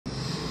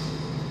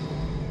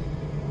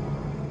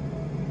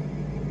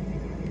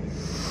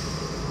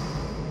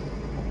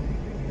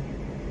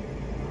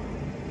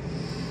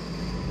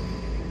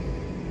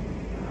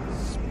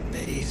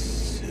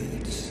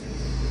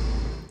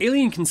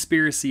Alien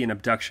conspiracy and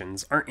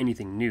abductions aren't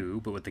anything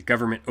new, but with the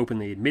government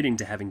openly admitting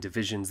to having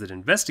divisions that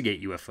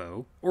investigate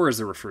UFO, or as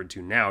they're referred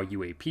to now,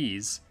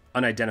 UAPs,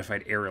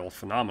 Unidentified Ariel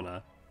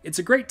Phenomena, it's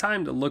a great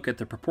time to look at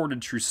the purported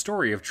true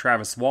story of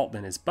Travis Walton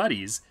and his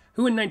buddies,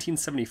 who in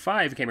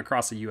 1975 came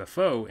across a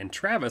UFO and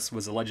Travis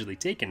was allegedly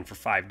taken for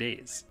 5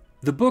 days.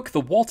 The book The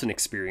Walton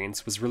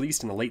Experience was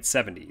released in the late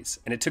 70s,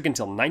 and it took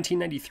until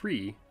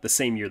 1993, the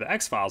same year The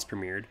X-Files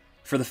premiered,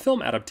 for the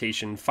film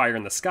adaptation Fire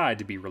in the Sky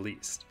to be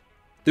released.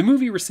 The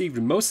movie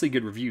received mostly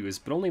good reviews,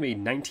 but only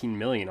made $19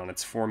 million on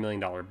its $4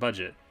 million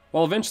budget,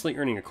 while eventually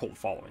earning a cult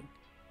following.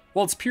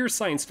 While it's pure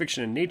science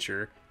fiction in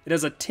nature, it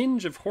has a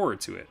tinge of horror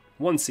to it,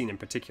 one scene in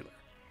particular.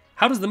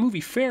 How does the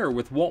movie fare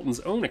with Walton's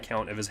own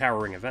account of his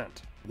harrowing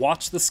event?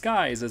 Watch the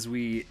skies as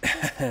we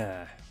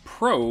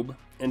probe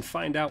and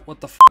find out what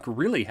the fuck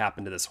really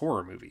happened to this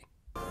horror movie.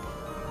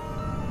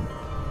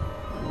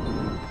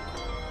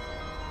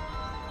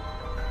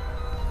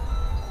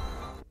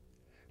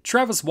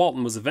 Travis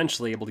Walton was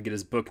eventually able to get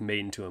his book made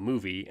into a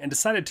movie, and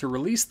decided to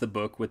release the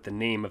book with the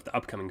name of the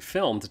upcoming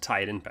film to tie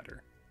it in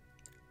better.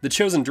 The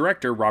chosen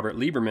director, Robert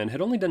Lieberman,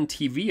 had only done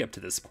TV up to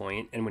this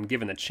point, and when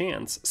given the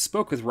chance,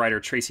 spoke with writer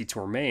Tracy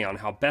Torme on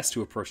how best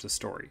to approach the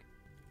story.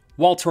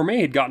 While Torme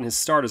had gotten his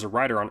start as a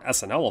writer on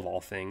SNL of all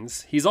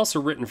things, he's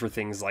also written for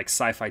things like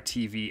sci-fi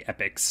TV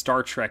epic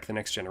Star Trek The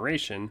Next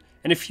Generation,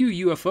 and a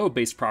few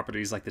UFO-based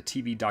properties like the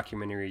TV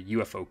documentary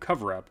UFO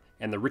Cover-Up,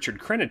 and the Richard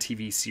Crenna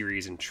TV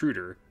series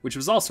Intruder, which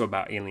was also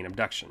about alien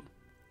abduction.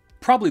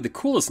 Probably the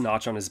coolest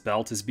notch on his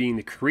belt is being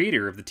the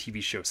creator of the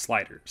TV show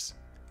Sliders.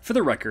 For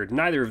the record,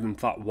 neither of them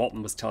thought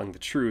Walton was telling the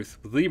truth,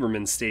 with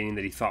Lieberman stating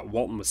that he thought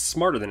Walton was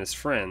smarter than his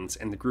friends,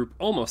 and the group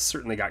almost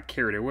certainly got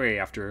carried away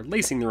after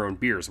lacing their own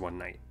beers one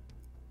night.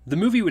 The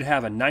movie would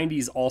have a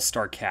 90s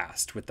all-star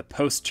cast, with the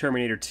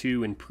post-Terminator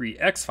 2 and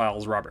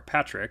pre-X-Files Robert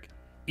Patrick,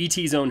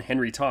 E.T.'s own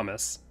Henry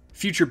Thomas,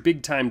 future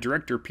big-time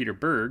director Peter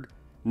Berge,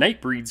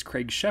 Nightbreed's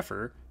Craig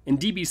Sheffer, and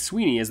D.B.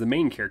 Sweeney as the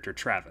main character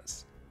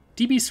Travis.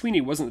 D.B.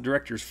 Sweeney wasn't the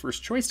director's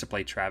first choice to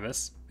play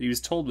Travis, but he was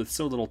told with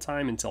so little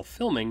time until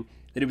filming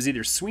that it was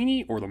either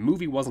Sweeney or the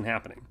movie wasn't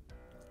happening.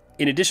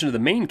 In addition to the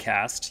main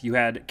cast, you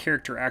had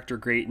character actor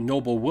great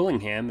Noble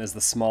Willingham as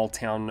the small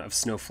town of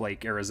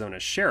Snowflake, Arizona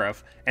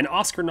sheriff, and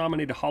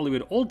Oscar-nominated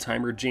Hollywood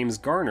old-timer James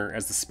Garner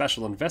as the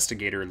special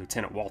investigator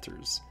Lieutenant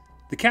Walters.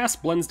 The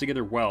cast blends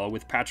together well,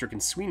 with Patrick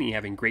and Sweeney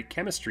having great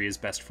chemistry as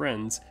best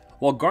friends,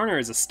 while Garner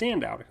is a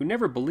standout who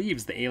never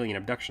believes the alien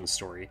abduction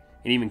story,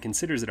 and even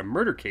considers it a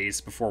murder case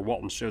before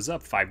Walton shows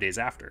up 5 days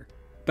after.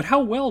 But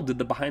how well did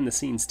the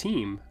behind-the-scenes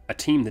team, a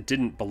team that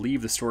didn't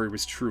believe the story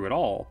was true at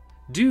all,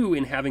 do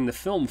in having the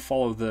film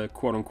follow the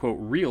quote-unquote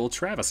real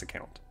Travis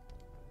account?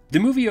 The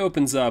movie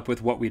opens up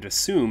with what we'd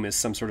assume is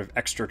some sort of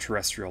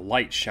extraterrestrial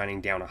light shining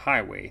down a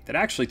highway that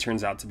actually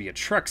turns out to be a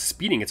truck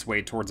speeding its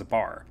way towards a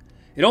bar.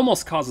 It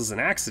almost causes an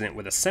accident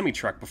with a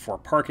semi-truck before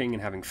parking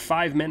and having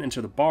 5 men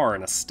enter the bar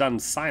in a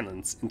stunned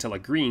silence until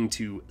agreeing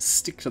to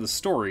stick to the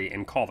story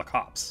and call the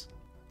cops.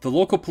 The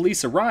local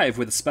police arrive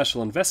with a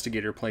special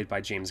investigator played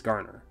by James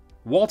Garner.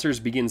 Walters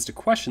begins to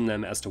question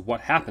them as to what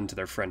happened to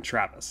their friend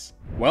Travis.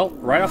 Well,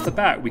 right off the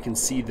bat we can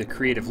see the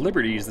creative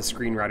liberties the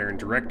screenwriter and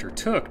director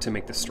took to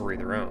make the story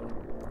their own.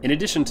 In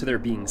addition to there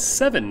being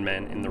 7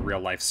 men in the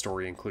real-life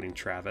story including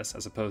Travis,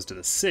 as opposed to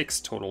the 6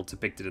 total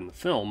depicted in the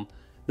film,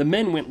 the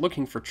men went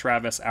looking for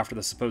Travis after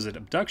the supposed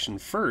abduction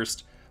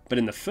first, but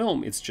in the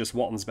film it's just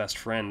Walton's best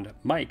friend,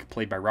 Mike,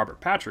 played by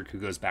Robert Patrick, who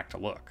goes back to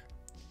look.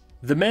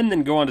 The men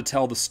then go on to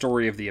tell the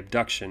story of the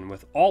abduction,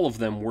 with all of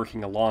them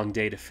working a long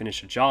day to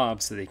finish a job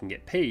so they can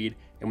get paid,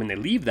 and when they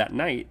leave that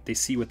night, they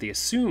see what they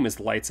assume is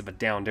the lights of a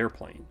downed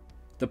airplane.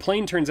 The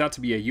plane turns out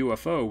to be a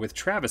UFO, with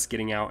Travis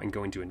getting out and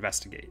going to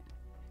investigate.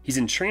 He's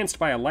entranced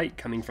by a light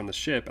coming from the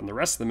ship, and the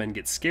rest of the men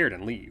get scared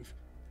and leave.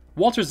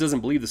 Walters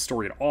doesn't believe the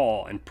story at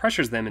all, and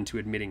pressures them into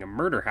admitting a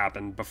murder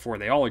happened before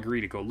they all agree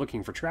to go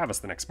looking for Travis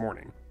the next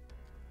morning.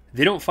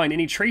 They don't find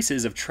any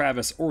traces of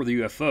Travis or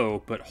the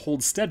UFO, but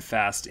hold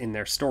steadfast in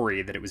their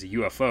story that it was a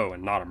UFO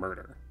and not a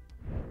murder.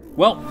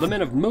 Well, the men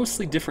have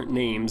mostly different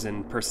names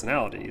and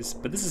personalities,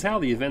 but this is how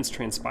the events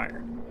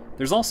transpired.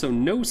 There's also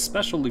no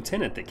special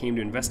lieutenant that came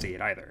to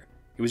investigate either.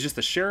 It was just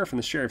the sheriff and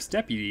the sheriff's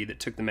deputy that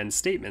took the men's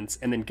statements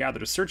and then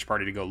gathered a search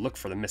party to go look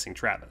for the missing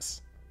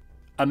Travis.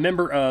 A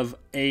member of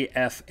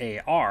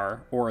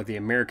AFAR, or the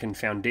American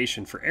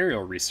Foundation for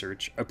Aerial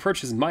Research,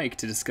 approaches Mike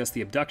to discuss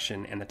the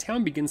abduction, and the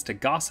town begins to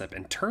gossip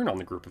and turn on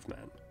the group of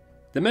men.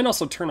 The men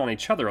also turn on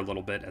each other a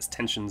little bit as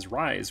tensions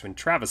rise when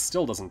Travis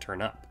still doesn't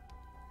turn up.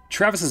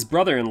 Travis's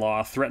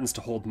brother-in-law threatens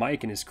to hold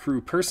Mike and his crew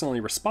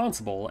personally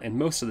responsible, and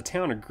most of the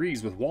town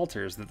agrees with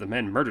Walters that the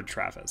men murdered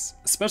Travis,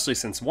 especially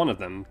since one of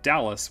them,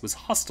 Dallas, was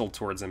hostile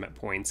towards him at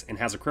points and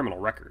has a criminal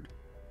record.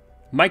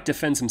 Mike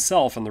defends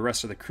himself and the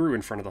rest of the crew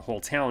in front of the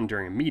whole town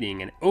during a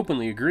meeting and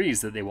openly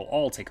agrees that they will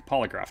all take a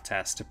polygraph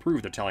test to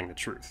prove they're telling the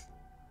truth.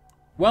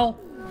 Well,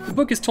 the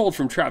book is told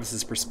from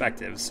Travis's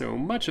perspective, so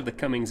much of the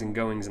comings and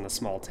goings in the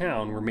small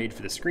town were made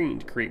for the screen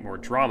to create more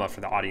drama for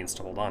the audience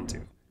to hold on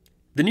to.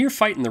 The near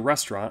fight in the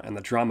restaurant and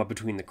the drama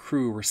between the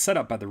crew were set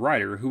up by the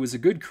writer, who was a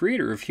good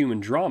creator of human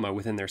drama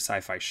within their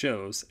sci-fi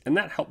shows, and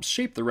that helped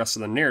shape the rest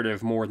of the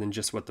narrative more than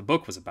just what the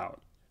book was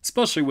about,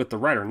 especially with the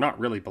writer not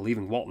really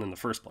believing Walton in the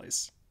first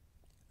place.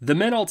 The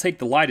men all take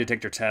the lie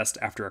detector test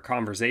after a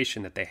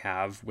conversation that they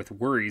have with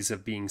worries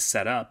of being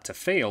set up to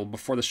fail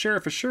before the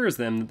sheriff assures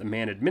them that the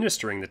man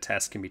administering the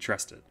test can be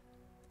trusted.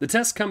 The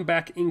tests come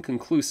back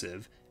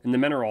inconclusive, and the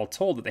men are all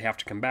told that they have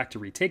to come back to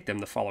retake them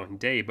the following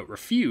day, but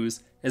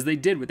refuse, as they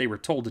did what they were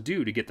told to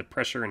do to get the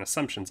pressure and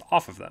assumptions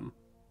off of them.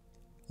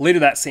 Later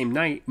that same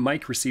night,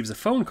 Mike receives a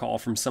phone call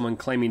from someone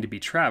claiming to be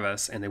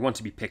Travis, and they want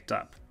to be picked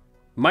up.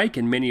 Mike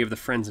and many of the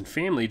friends and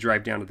family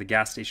drive down to the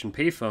gas station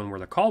payphone where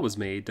the call was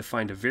made to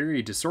find a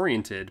very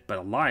disoriented but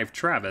alive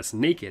Travis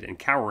naked and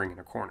cowering in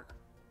a corner.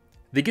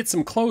 They get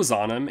some clothes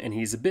on him, and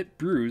he's a bit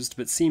bruised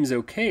but seems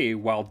okay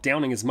while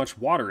downing as much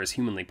water as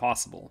humanly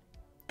possible.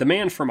 The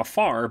man from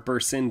afar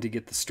bursts in to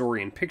get the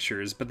story and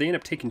pictures, but they end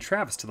up taking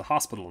Travis to the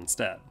hospital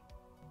instead.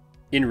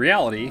 In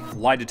reality,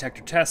 lie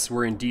detector tests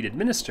were indeed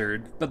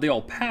administered, but they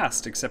all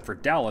passed except for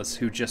Dallas,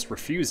 who just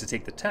refused to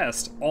take the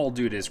test, all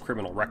due to his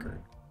criminal record.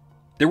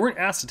 They weren't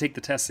asked to take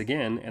the tests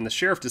again, and the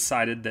sheriff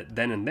decided that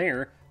then and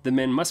there, the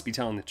men must be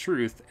telling the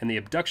truth, and the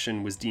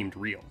abduction was deemed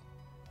real.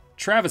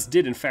 Travis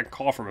did in fact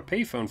call from a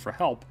payphone for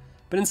help,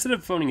 but instead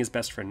of phoning his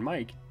best friend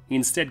Mike, he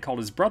instead called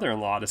his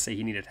brother-in-law to say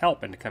he needed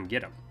help and to come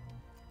get him.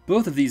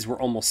 Both of these were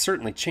almost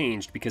certainly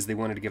changed because they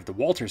wanted to give the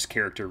Walters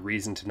character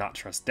reason to not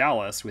trust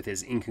Dallas with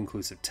his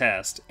inconclusive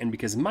test, and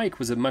because Mike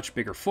was a much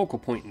bigger focal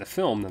point in the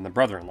film than the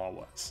brother-in-law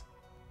was.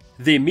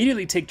 They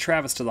immediately take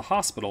Travis to the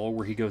hospital,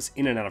 where he goes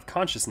in and out of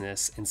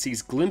consciousness and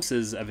sees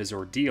glimpses of his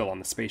ordeal on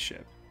the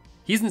spaceship.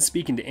 He isn't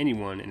speaking to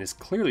anyone and is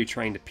clearly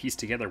trying to piece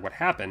together what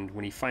happened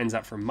when he finds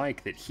out from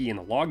Mike that he and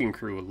the logging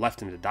crew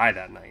left him to die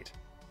that night.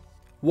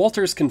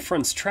 Walters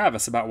confronts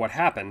Travis about what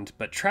happened,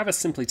 but Travis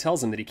simply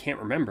tells him that he can't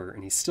remember,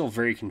 and he's still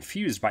very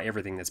confused by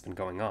everything that's been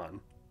going on.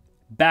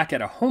 Back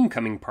at a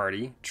homecoming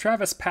party,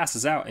 Travis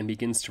passes out and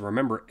begins to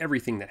remember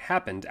everything that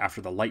happened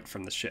after the light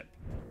from the ship.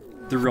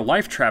 The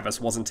real-life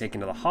Travis wasn't taken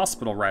to the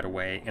hospital right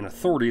away, and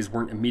authorities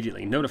weren't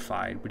immediately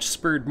notified, which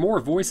spurred more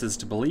voices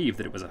to believe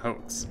that it was a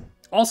hoax.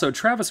 Also,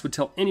 Travis would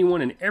tell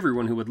anyone and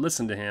everyone who would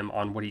listen to him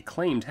on what he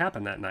claimed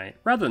happened that night,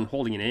 rather than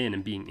holding it in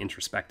and being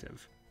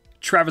introspective.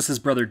 Travis's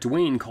brother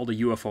Dwayne called a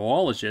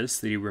UFOologist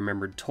that he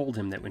remembered told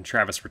him that when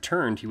Travis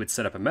returned he would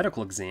set up a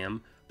medical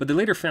exam, but they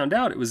later found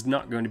out it was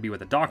not going to be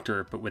with a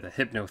doctor, but with a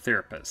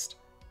hypnotherapist.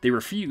 They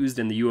refused,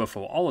 and the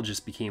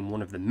UFOologist became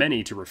one of the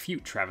many to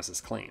refute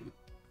Travis's claim.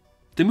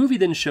 The movie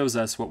then shows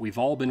us what we've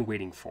all been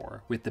waiting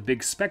for, with the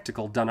big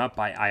spectacle done up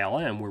by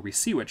ILM where we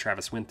see what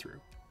Travis went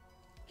through.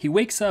 He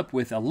wakes up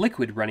with a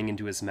liquid running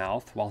into his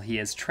mouth while he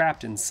is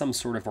trapped in some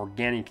sort of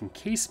organic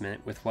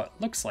encasement with what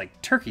looks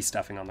like turkey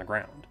stuffing on the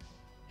ground.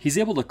 He's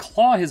able to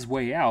claw his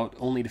way out,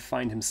 only to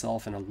find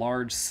himself in a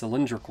large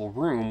cylindrical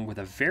room with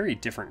a very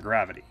different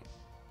gravity.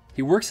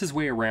 He works his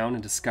way around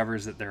and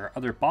discovers that there are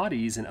other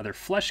bodies and other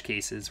flesh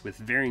cases with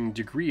varying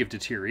degree of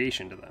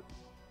deterioration to them.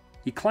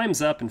 He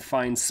climbs up and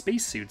finds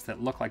spacesuits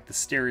that look like the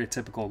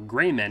stereotypical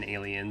gray men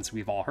aliens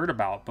we've all heard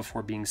about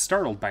before being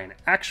startled by an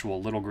actual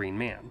little green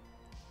man.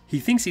 He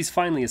thinks he's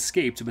finally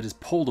escaped, but is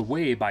pulled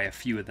away by a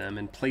few of them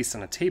and placed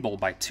on a table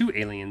by two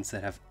aliens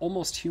that have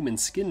almost human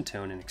skin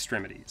tone and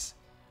extremities.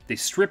 They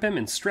strip him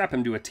and strap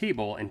him to a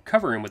table and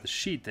cover him with a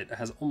sheet that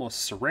has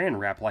almost saran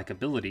wrap-like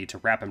ability to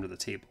wrap him to the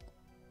table.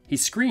 He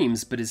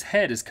screams, but his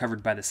head is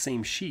covered by the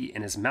same sheet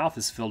and his mouth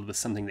is filled with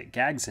something that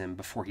gags him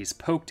before he's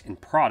poked and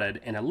prodded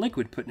and a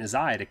liquid put in his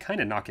eye to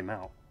kinda knock him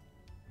out.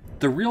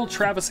 The real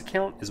Travis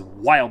account is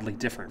wildly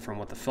different from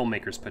what the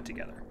filmmakers put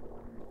together.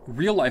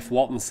 Real-life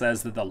Walton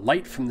says that the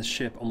light from the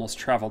ship almost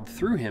traveled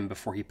through him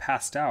before he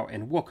passed out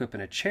and woke up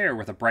in a chair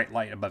with a bright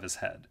light above his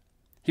head.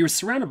 He was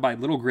surrounded by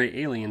little gray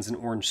aliens in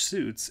orange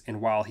suits,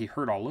 and while he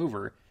hurt all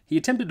over, he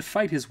attempted to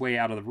fight his way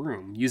out of the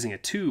room, using a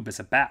tube as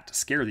a bat to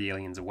scare the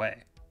aliens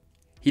away.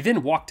 He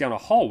then walked down a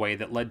hallway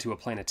that led to a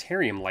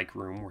planetarium-like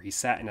room where he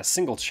sat in a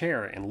single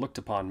chair and looked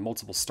upon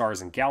multiple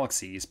stars and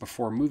galaxies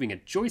before moving a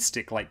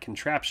joystick-like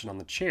contraption on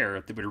the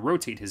chair that would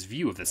rotate his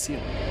view of the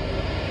ceiling.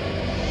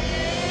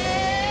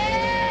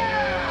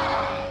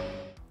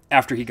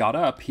 After he got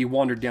up, he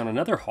wandered down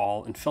another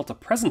hall and felt a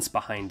presence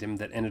behind him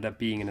that ended up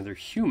being another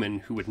human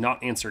who would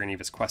not answer any of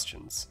his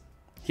questions.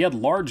 He had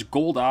large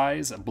gold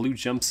eyes, a blue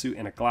jumpsuit,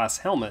 and a glass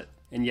helmet,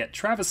 and yet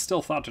Travis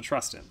still thought to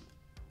trust him.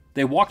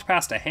 They walked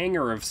past a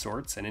hangar of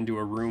sorts and into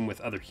a room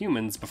with other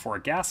humans before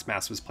a gas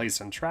mask was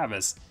placed on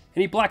Travis,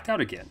 and he blacked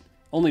out again,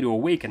 only to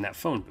awake in that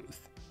phone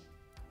booth.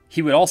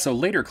 He would also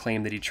later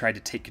claim that he tried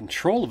to take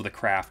control of the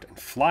craft and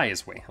fly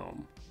his way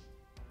home.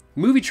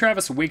 Movie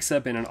Travis wakes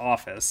up in an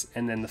office,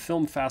 and then the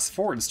film fast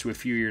forwards to a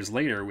few years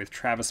later with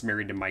Travis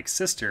married to Mike's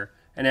sister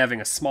and having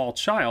a small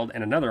child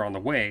and another on the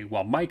way,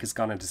 while Mike has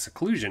gone into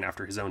seclusion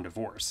after his own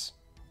divorce.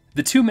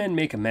 The two men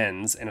make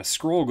amends, and a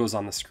scroll goes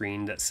on the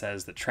screen that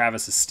says that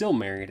Travis is still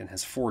married and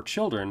has 4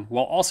 children,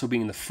 while also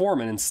being the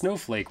foreman in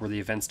Snowflake where the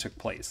events took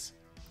place.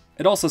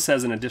 It also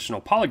says an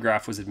additional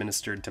polygraph was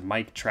administered to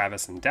Mike,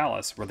 Travis, and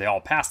Dallas, where they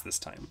all passed this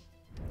time.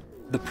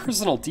 The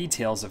personal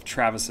details of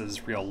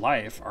Travis's real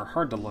life are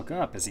hard to look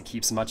up as he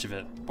keeps much of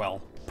it,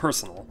 well,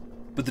 personal.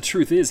 But the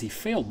truth is he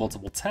failed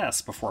multiple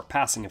tests before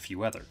passing a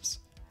few others.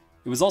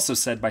 It was also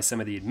said by some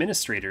of the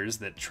administrators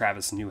that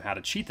Travis knew how to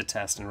cheat the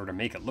test in order to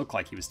make it look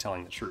like he was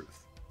telling the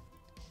truth.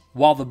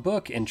 While the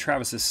book and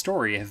Travis's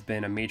story have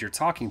been a major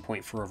talking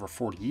point for over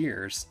 40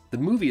 years, the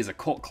movie is a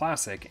cult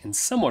classic and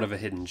somewhat of a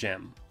hidden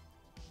gem.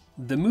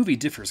 The movie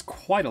differs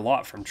quite a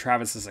lot from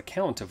Travis's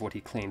account of what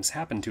he claims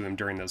happened to him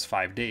during those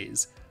 5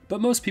 days, but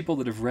most people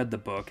that have read the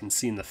book and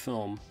seen the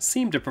film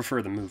seem to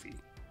prefer the movie.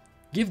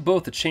 Give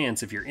both a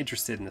chance if you're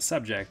interested in the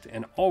subject,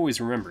 and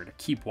always remember to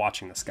keep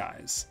watching the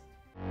skies.